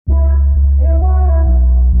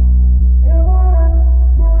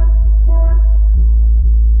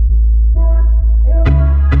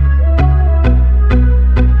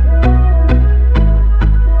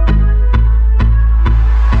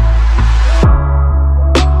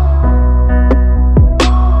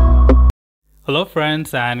Hello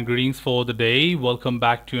friends and greetings for the day. Welcome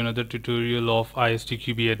back to another tutorial of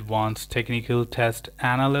ISTQB Advanced Technical Test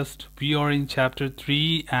Analyst. We are in chapter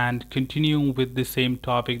 3 and continuing with the same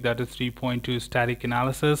topic, that is 3.2 static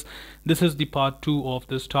analysis. This is the part 2 of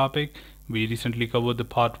this topic. We recently covered the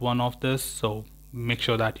part 1 of this, so make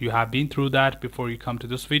sure that you have been through that before you come to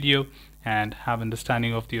this video and have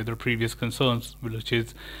understanding of the other previous concerns, which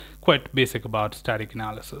is quite basic about static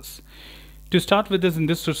analysis. To start with this, in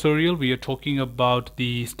this tutorial, we are talking about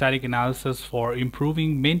the static analysis for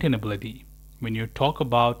improving maintainability. When you talk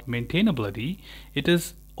about maintainability, it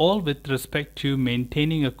is all with respect to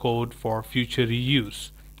maintaining a code for future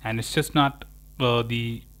reuse. And it's just not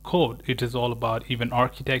the code, it is all about even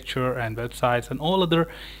architecture and websites and all other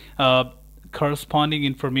corresponding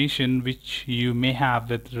information which you may have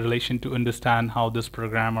with relation to understand how this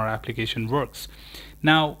program or application works.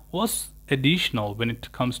 Now, what's additional when it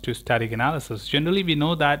comes to static analysis? Generally, we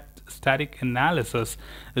know that static analysis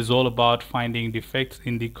is all about finding defects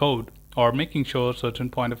in the code or making sure at a certain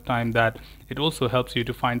point of time that it also helps you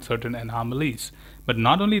to find certain anomalies. But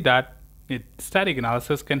not only that, static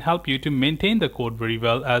analysis can help you to maintain the code very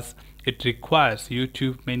well, as it requires you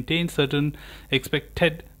to maintain certain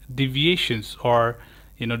expected deviations or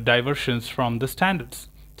diversions from the standards.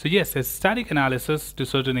 So yes, a static analysis to a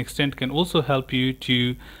certain extent can also help you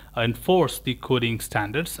to enforce the coding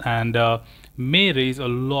standards and may raise a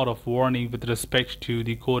lot of warning with respect to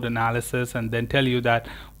the code analysis and then tell you that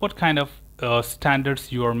what kind of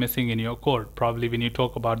standards you are missing in your code. Probably when you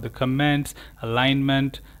talk about the comments,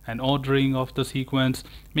 alignment and ordering of the sequence,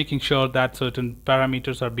 making sure that certain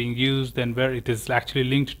parameters are being used and where it is actually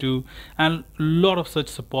linked to, and a lot of such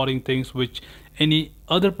supporting things which any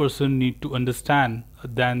other person need to understand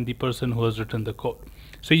than the person who has written the code.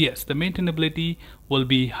 So yes, the maintainability will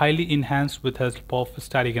be highly enhanced with help of a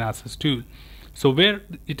static analysis tool. So where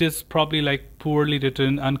it is probably like poorly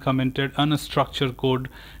written, uncommented, unstructured code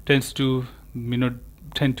tends to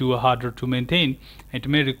harder to maintain. It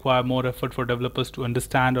may require more effort for developers to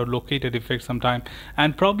understand or locate a defect sometime,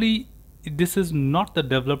 and probably this is not the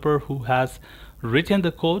developer who has written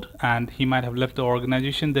the code and he might have left the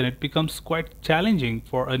organization. Then it becomes quite challenging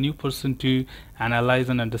for a new person to analyze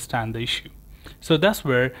and understand the issue. So that's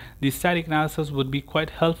where the static analysis would be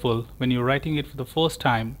quite helpful when you're writing it for the first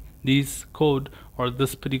time. This code or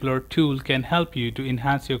this particular tool can help you to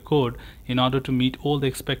enhance your code in order to meet all the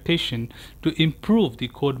expectation to improve the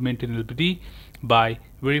code maintainability by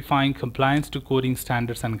verifying compliance to coding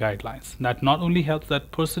standards and guidelines. That not only helps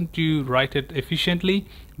that person to write it efficiently,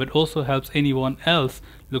 but also helps anyone else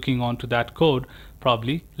looking onto that code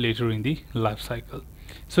probably later in the life cycle.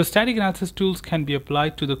 So static analysis tools can be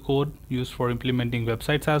applied to the code used for implementing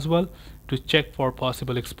websites as well, to check for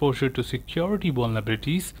possible exposure to security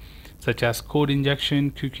vulnerabilities such as code injection,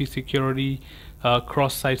 cookie security,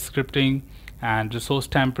 cross-site scripting, and resource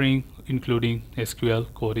tampering, including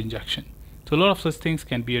SQL code injection. So a lot of such things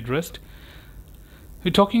can be addressed.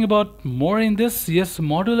 We're talking about more in this. Yes,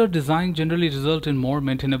 modular design generally result in more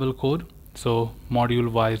maintainable code. So module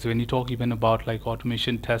wise, when you talk even about like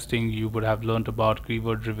automation testing, you would have learned about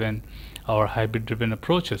keyword driven or hybrid driven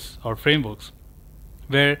approaches or frameworks,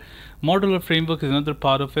 where modular framework is another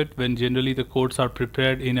part of it. When generally the codes are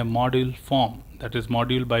prepared in a module form, that is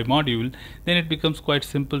module by module, then it becomes quite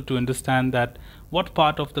simple to understand that what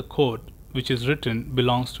part of the code which is written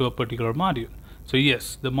belongs to a particular module. So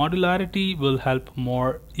yes, the modularity will help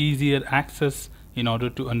more easier access in order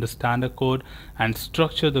to understand the code and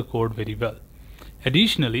structure the code very well.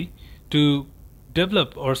 Additionally, to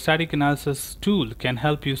develop or static analysis tool can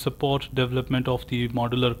help you support development of the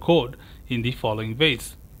modular code in the following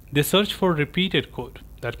ways. They search for repeated code.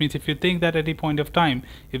 That means if you think that at any point of time,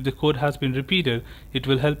 if the code has been repeated, it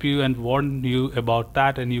will help you and warn you about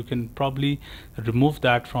that, and you can probably remove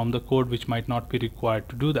that from the code which might not be required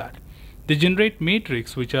to do that. They generate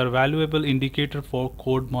metrics which are valuable indicator for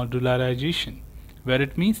code modularization, where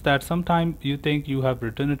it means that sometimes you think you have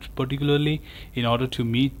written it particularly in order to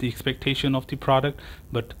meet the expectation of the product,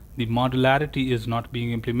 but the modularity is not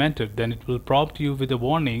being implemented. Then it will prompt you with a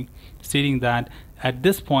warning stating that at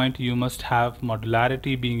this point you must have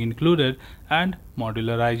modularity being included and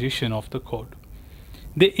modularization of the code.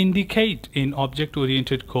 They indicate in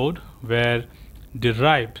object-oriented code where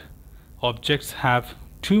derived objects have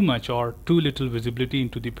too much or too little visibility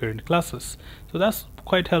into the parent classes. So that's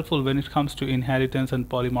quite helpful when it comes to inheritance and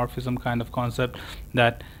polymorphism kind of concept,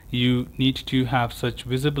 that you need to have such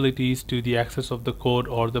visibilities to the access of the code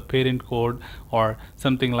or the parent code, or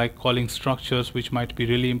something like calling structures, which might be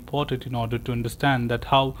really important in order to understand that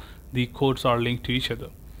how the codes are linked to each other.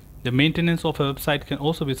 The maintenance of a website can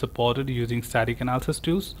also be supported using static analysis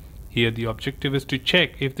tools. Here the objective is to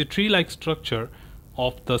check if the tree-like structure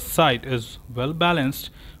of the site is well balanced,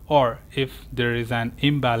 or if there is an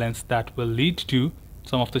imbalance that will lead to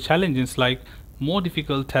some of the challenges like more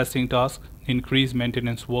difficult testing tasks, increased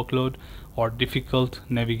maintenance workload, or difficult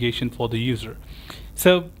navigation for the user.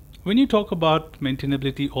 So when you talk about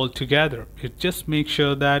maintainability altogether, it just makes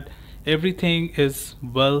sure that everything is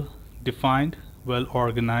well defined, well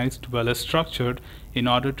organized, well structured in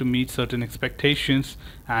order to meet certain expectations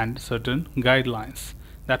and certain guidelines.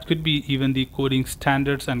 That could be even the coding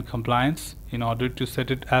standards and compliance in order to set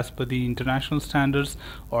it as per the international standards,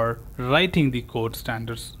 or writing the code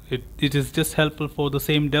standards. It is just helpful for the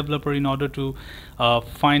same developer in order to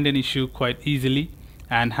find an issue quite easily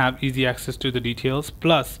and have easy access to the details.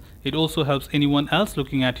 Plus, it also helps anyone else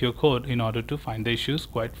looking at your code in order to find the issues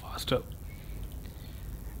quite faster.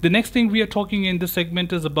 The next thing we are talking in this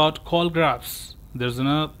segment is about call graphs. There's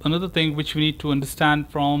another thing which we need to understand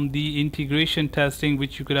from the integration testing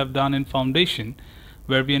which you could have done in Foundation,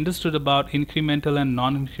 where we understood about incremental and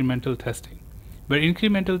non-incremental testing, where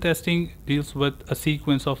incremental testing deals with a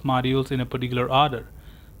sequence of modules in a particular order,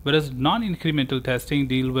 whereas non-incremental testing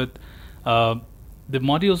deal with the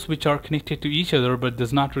modules which are connected to each other but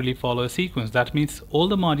does not really follow a sequence. That means all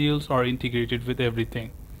the modules are integrated with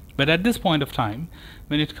everything. But at this point of time,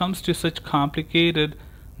 when it comes to such complicated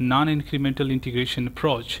non-incremental integration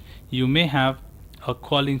approach, you may have a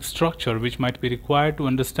calling structure which might be required to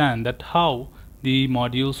understand that how the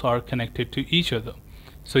modules are connected to each other.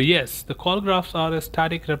 So yes, the call graphs are a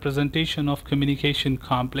static representation of communication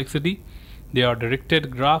complexity. They are directed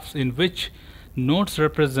graphs in which nodes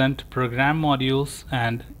represent program modules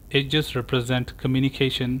and edges represent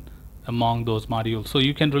communication among those modules. So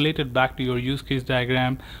you can relate it back to your use case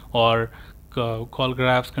diagram, or call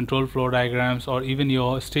graphs, control flow diagrams, or even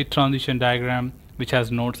your state transition diagram which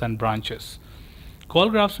has nodes and branches. Call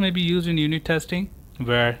graphs may be used in unit testing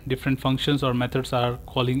where different functions or methods are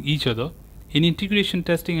calling each other, in integration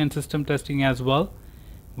testing and system testing as well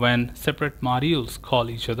when separate modules call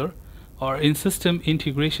each other, or in system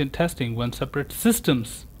integration testing when separate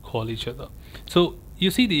systems call each other. So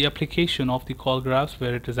you see the application of the call graphs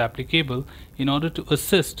where it is applicable in order to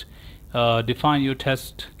assist define your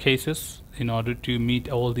test cases in order to meet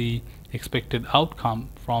all the expected outcome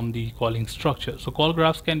from the calling structure. So call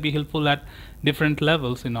graphs can be helpful at different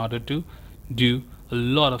levels in order to do a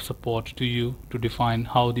lot of support to you to define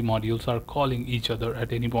how the modules are calling each other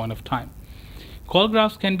at any point of time. Call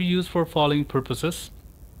graphs can be used for following purposes: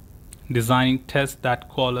 designing tests that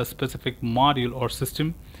call a specific module or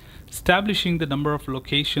system, establishing the number of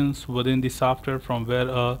locations within the software from where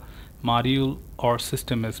a module or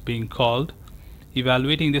system is being called,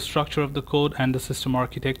 evaluating the structure of the code and the system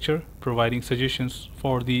architecture, providing suggestions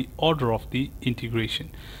for the order of the integration.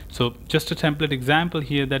 So just a template example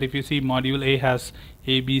here, that if you see module A has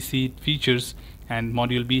A, B, C features and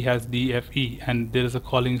module B has D, F, E, and there is a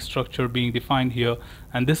calling structure being defined here,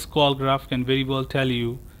 and this call graph can very well tell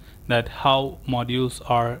you that how modules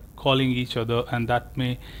are calling each other, and that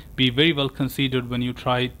may be very well considered when you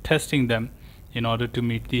try testing them in order to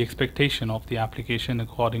meet the expectation of the application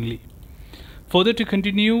accordingly. Further to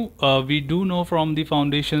continue, we do know from the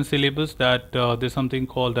Foundation syllabus that there's something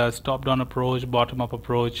called as top-down approach, bottom-up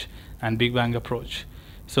approach, and Big Bang approach.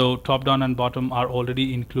 So top-down and bottom are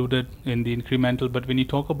already included in the incremental, but when you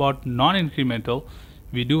talk about non-incremental,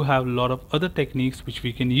 we do have a lot of other techniques which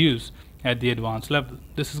we can use at the advanced level.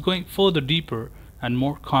 This is going further deeper and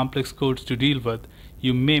more complex codes to deal with.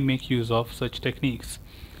 You may make use of such techniques,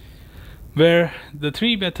 where the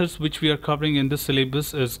three methods which we are covering in this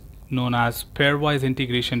syllabus is known as pairwise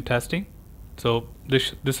integration testing. So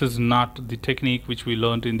this is not the technique which we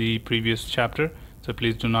learned in the previous chapter, so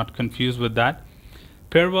please do not confuse with that.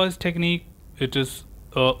 Pairwise technique, it is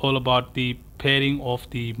all about the pairing of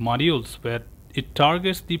the modules, where it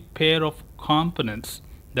targets the pair of components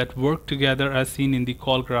that work together as seen in the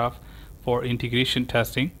call graph for integration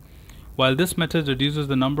testing. While this method reduces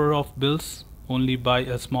the number of builds only by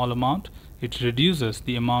a small amount, it reduces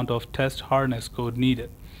the amount of test harness code needed.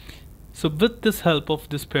 So with this help of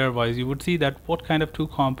this pairwise, you would see that what kind of two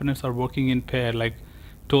components are working in pair, like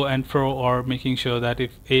to and fro, or making sure that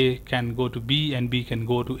if A can go to B and B can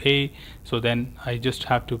go to A, so then I just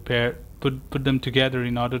have to put them together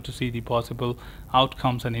in order to see the possible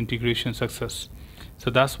outcomes and integration success. So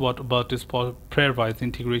that's what about this pairwise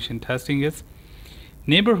integration testing is.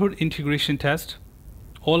 Neighborhood integration test: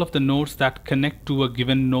 all of the nodes that connect to a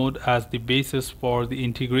given node as the basis for the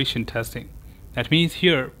integration testing. That means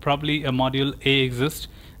here probably a module A exists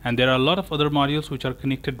and there are a lot of other modules which are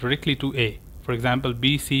connected directly to A. For example,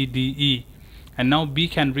 B, C, D, E and now B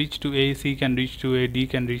can reach to A, C can reach to A, D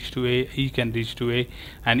can reach to A, E can reach to A,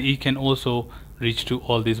 and E can also reach to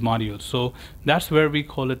all these modules. So that's where we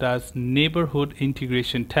call it as neighborhood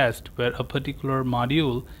integration test, where a particular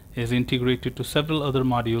module is integrated to several other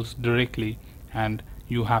modules directly, and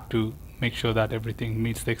you have to make sure that everything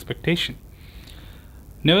meets the expectation.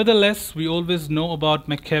 Nevertheless, we always know about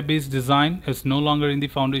McCabe's design. It's no longer in the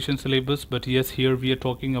foundation syllabus, but yes, here we are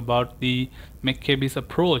talking about the McCabe's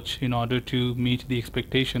approach in order to meet the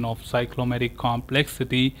expectation of cyclomatic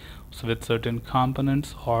complexity with certain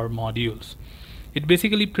components or modules. It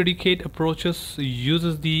basically predicate approaches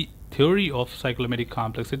uses the theory of cyclomatic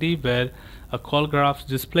complexity, where a call graph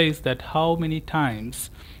displays that how many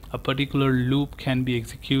times a particular loop can be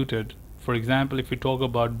executed. For example, if we talk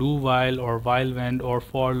about do while or while when or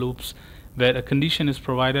for loops, where a condition is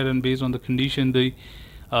provided and based on the condition the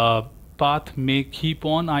path may keep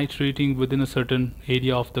on iterating within a certain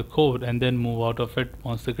area of the code and then move out of it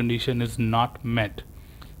once the condition is not met.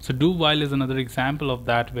 So do while is another example of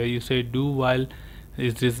that, where you say do while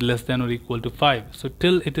is less than or equal to 5. So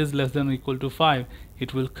till it is less than or equal to 5,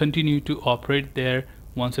 it will continue to operate there.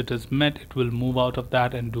 Once it is met, it will move out of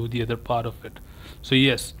that and do the other part of it. So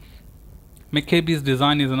yes, McCabe's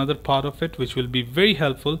design is another part of it, which will be very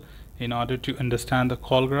helpful in order to understand the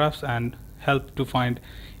call graphs and help to find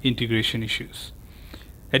integration issues.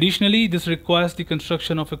 Additionally, this requires the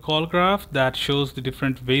construction of a call graph that shows the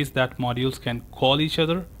different ways that modules can call each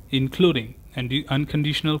other, including the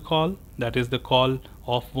unconditional call, that is the call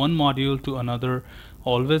of one module to another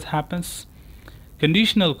always happens.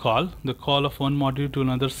 Conditional call, the call of one module to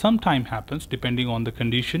another sometime happens depending on the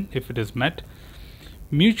condition if it is met.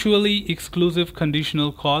 Mutually exclusive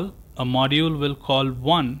conditional call, a module will call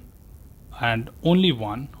one and only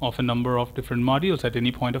one of a number of different modules at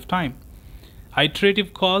any point of time.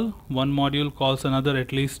 Iterative call, one module calls another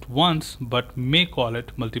at least once but may call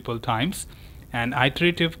it multiple times. And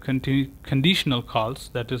iterative conditional calls,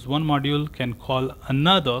 that is one module can call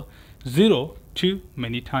another 0 to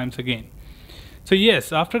many times again. So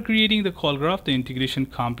yes, after creating the call graph, the integration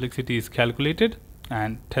complexity is calculated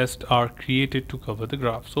and tests are created to cover the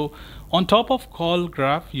graph. So on top of call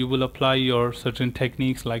graph, you will apply your certain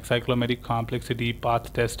techniques like cyclomatic complexity,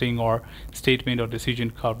 path testing, or statement or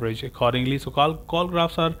decision coverage accordingly. So call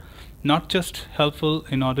graphs are not just helpful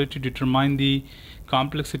in order to determine the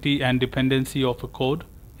complexity and dependency of a code.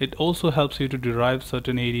 It also helps you to derive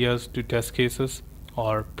certain areas to test cases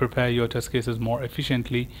or prepare your test cases more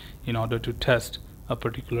efficiently in order to test a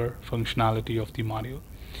particular functionality of the module.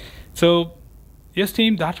 So yes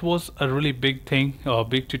team, that was a really big thing, a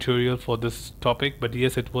big tutorial for this topic, but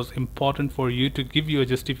yes, it was important for you to give you a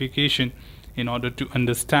justification in order to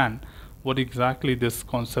understand what exactly this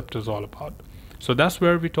concept is all about. So that's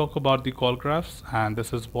where we talk about the call graphs, and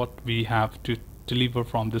this is what we have to deliver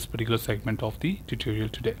from this particular segment of the tutorial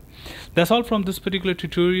today. That's all from this particular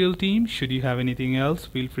tutorial team. Should you have anything else,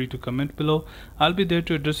 feel free to comment below. I'll be there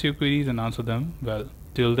to address your queries and answer them well.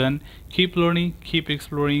 Till then, keep learning, keep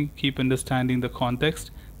exploring, keep understanding the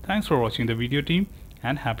context. Thanks for watching the video team,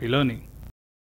 and happy learning.